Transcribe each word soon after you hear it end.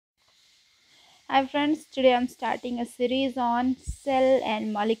Hi friends, today I'm starting a series on cell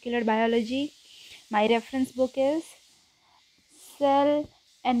and molecular biology. My reference book is Cell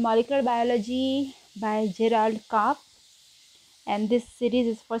and Molecular Biology by Gerald Karp, and this series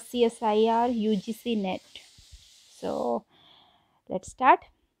is for CSIR UGC NET. So let's start.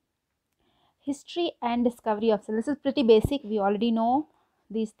 History and discovery of cell. This is pretty basic, we already know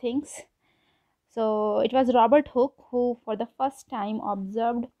these things. So it was Robert Hooke who for the first time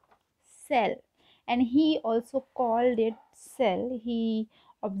observed cell, and he also called it cell. He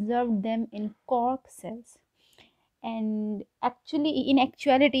observed them in cork cells, and in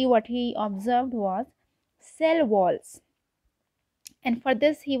actuality what he observed was cell walls, and for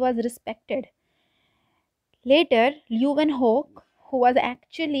this he was respected. Later Leeuwenhoek, who was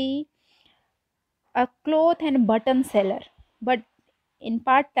actually a cloth and button seller, but in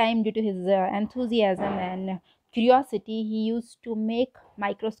part time due to his enthusiasm and curiosity, he used to make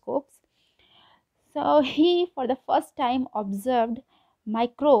microscopes. So he for the first time observed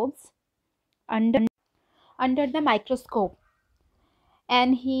microbes under the microscope,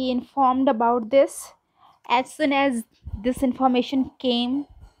 and he informed about this. As soon as this information came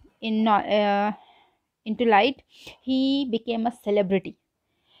into light, he became a celebrity.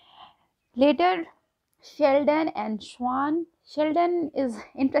 Later, Sheldon and Schwann. Sheldon is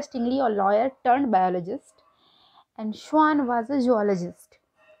interestingly a lawyer turned biologist, and Schwann was a zoologist.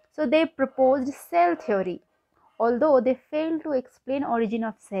 So they proposed cell theory, although they failed to explain origin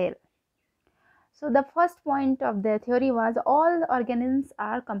of cell. So the first point of their theory was all organisms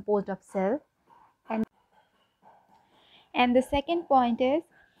are composed of cell, and the second point is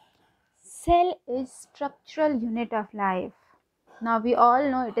cell is structural unit of life. Now we all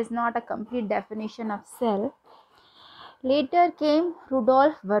know it is not a complete definition of cell. Later came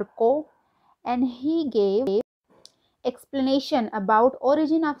Rudolf Virchow, and he gave explanation about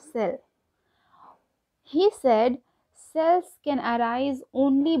origin of cell. He said cells can arise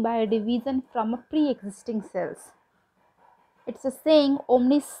only by division from a pre-existing cells. It's a saying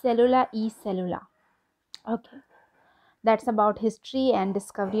omnis cellula e cellula. Okay, that's about history and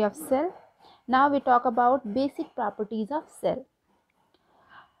discovery of cell. Now we talk about basic properties of cell.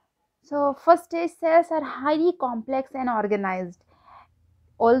 So first stage, cells are highly complex and organized.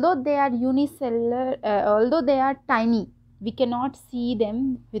 Although they are unicellular, although they are tiny, we cannot see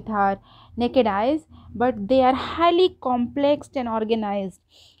them with our naked eyes, but they are highly complex and organized.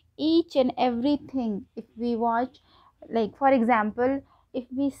 Each and everything, if we watch, like for example, if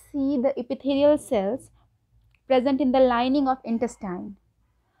we see the epithelial cells present in the lining of intestine,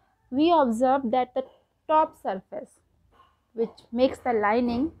 we observe that the top surface, which makes the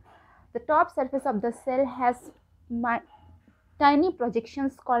lining, the top surface of the cell has tiny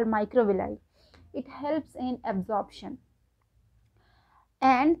projections called microvilli. It helps in absorption.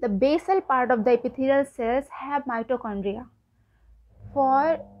 And the basal part of the epithelial cells have mitochondria.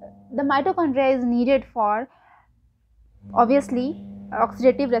 For the mitochondria is needed for obviously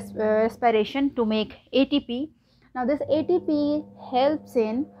oxidative respiration to make ATP. Now this ATP helps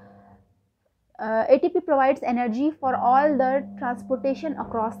in ATP provides energy for all the transportation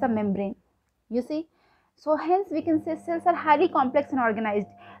across the membrane. You see, so hence we can say cells are highly complex and organized.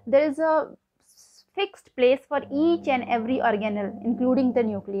 There is a fixed place for each and every organelle, including the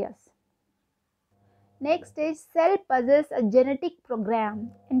nucleus. Next is cell possesses a genetic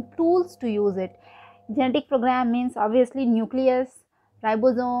program and tools to use it. Genetic program means obviously nucleus,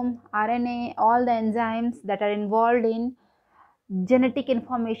 ribosome, RNA, all the enzymes that are involved in genetic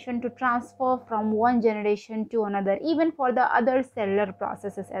information to transfer from one generation to another, even for the other cellular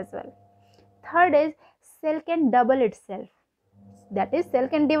processes as well. Third is cell can double itself, that is cell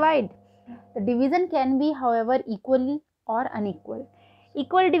can divide. The division can be however equal or unequal.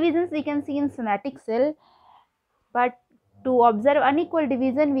 Equal divisions we can see in somatic cell, but to observe unequal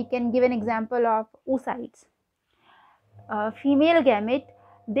division we can give an example of oocytes. Female gamete,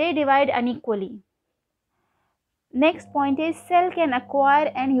 they divide unequally. Next point is cell can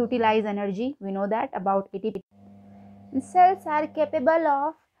acquire and utilize energy. We know that about ATP. Cells are capable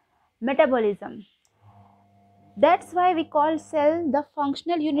of metabolism. That's why we call cell the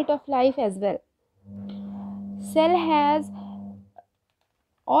functional unit of life as well. Cell has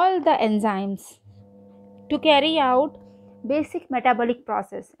all the enzymes to carry out basic metabolic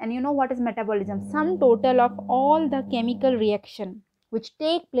process. And you know what is metabolism? Sum total of all the chemical reaction which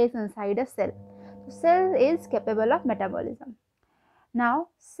take place inside a cell. So cell is capable of metabolism. Now,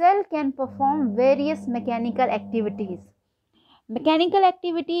 cell can perform various mechanical activities. Mechanical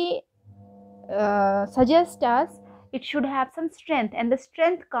activity suggests us it should have some strength, and the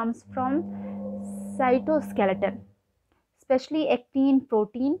strength comes from cytoskeleton, especially actin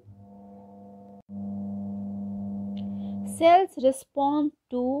protein. Cells respond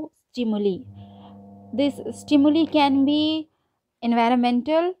to stimuli. This stimuli can be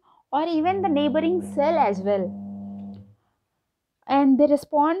environmental or even the neighboring cell as well, and they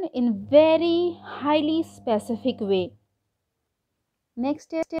respond in very highly specific way.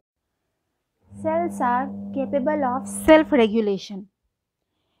 Next is cells are capable of self-regulation.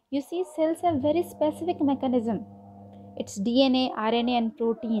 You see, cells have very specific mechanism. It's DNA, RNA, and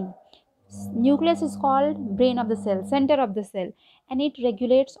protein. Nucleus is called brain of the cell, center of the cell, and it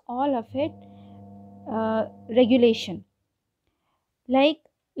regulates all of it. Regulation, like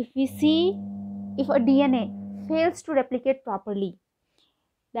if we see, if a DNA fails to replicate properly,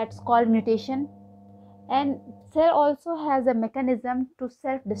 that's called mutation, and cell also has a mechanism to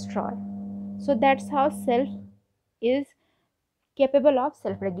self destroy. So that's how cell is capable of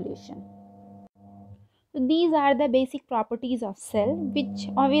self regulation. So these are the basic properties of cell, which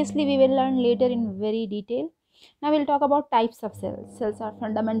obviously we will learn later in very detail. Now we'll talk about types of cells. Cells are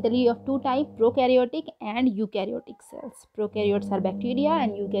fundamentally of two types, prokaryotic and eukaryotic cells. Prokaryotes are bacteria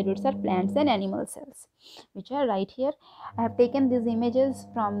and eukaryotes are plants and animal cells, which are right here. I have taken these images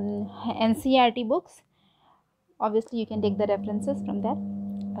from NCERT books. Obviously you can take the references from there.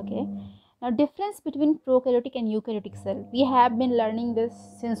 Okay. Now difference between prokaryotic and eukaryotic cell. We have been learning this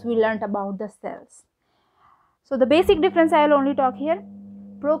since we learned about the cells. So the basic difference I will only talk here.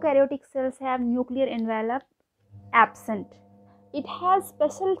 Prokaryotic cells have nuclear envelope absent. It has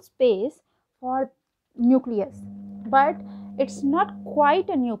special space for nucleus, but it's not quite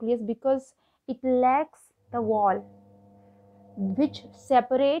a nucleus because it lacks the wall which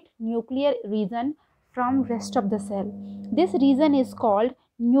separate nuclear region from rest of the cell. This region is called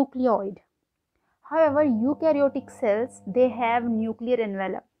nucleoid. However, eukaryotic cells, they have nuclear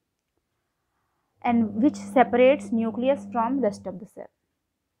envelope and which separates nucleus from rest of the cell.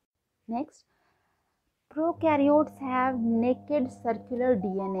 Next, prokaryotes have naked circular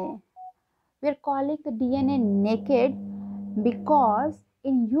DNA. We are calling the DNA naked because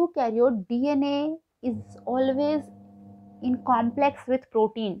in eukaryote DNA is always in complex with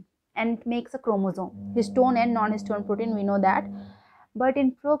protein and it makes a chromosome, histone and non-histone protein, we know that. But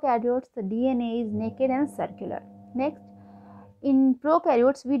in prokaryotes the DNA is naked and circular. Next, in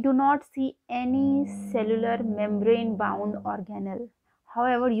prokaryotes, we do not see any cellular membrane-bound organelle.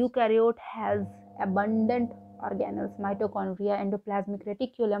 However, eukaryote has abundant organelles, mitochondria, endoplasmic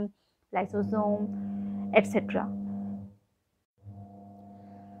reticulum, lysosome, etc.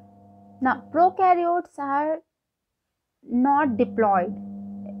 Now, prokaryotes are not diploid.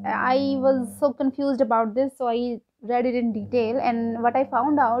 I was so confused about this, so I read it in detail, and what I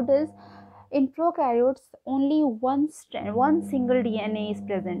found out is in prokaryotes only one single DNA is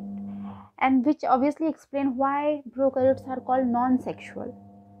present, and which obviously explain why prokaryotes are called non-sexual.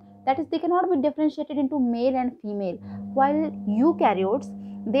 That is, they cannot be differentiated into male and female, while eukaryotes,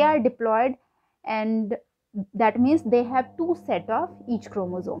 they are diploid, and that means they have two sets of each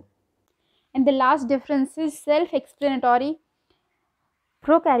chromosome. And the last difference is self-explanatory.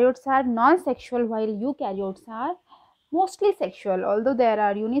 Prokaryotes are non-sexual while eukaryotes are mostly sexual, although there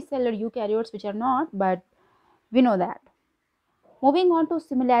are unicellular eukaryotes which are not, but we know that. Moving on to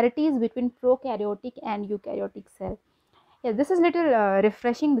similarities between prokaryotic and eukaryotic cell. Yeah, this is little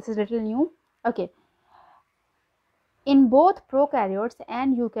refreshing, this is little new. Okay. In both prokaryotes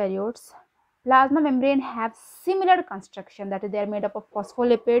and eukaryotes, plasma membrane have similar construction, that is, they are made up of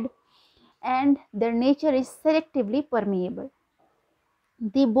phospholipid and their nature is selectively permeable.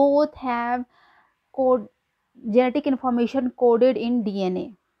 They both have genetic information coded in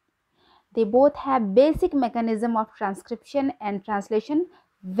DNA. They both have basic mechanism of transcription and translation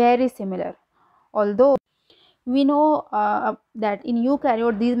very similar. Although we know that in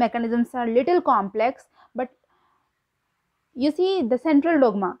eukaryote these mechanisms are little complex, but you see the central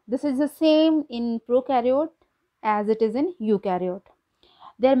dogma, this is the same in prokaryote as it is in eukaryote.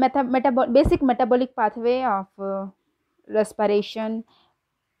 Their basic metabolic pathway of respiration,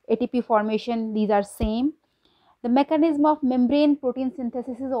 ATP formation, these are same. The mechanism of membrane protein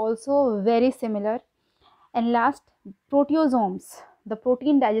synthesis is also very similar. And last, proteosomes, the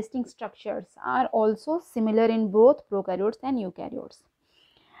protein digesting structures, are also similar in both prokaryotes and eukaryotes.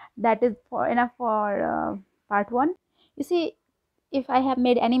 That is enough for part 1. You see, if I have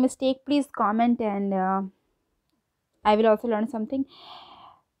made any mistake, please comment, and I will also learn something.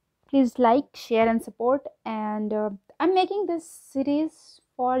 Please like, share and support. And I'm making this series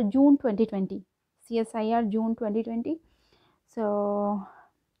for June 2020, CSIR June 2020. So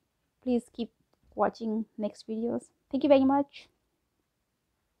please keep watching next videos. Thank you very much.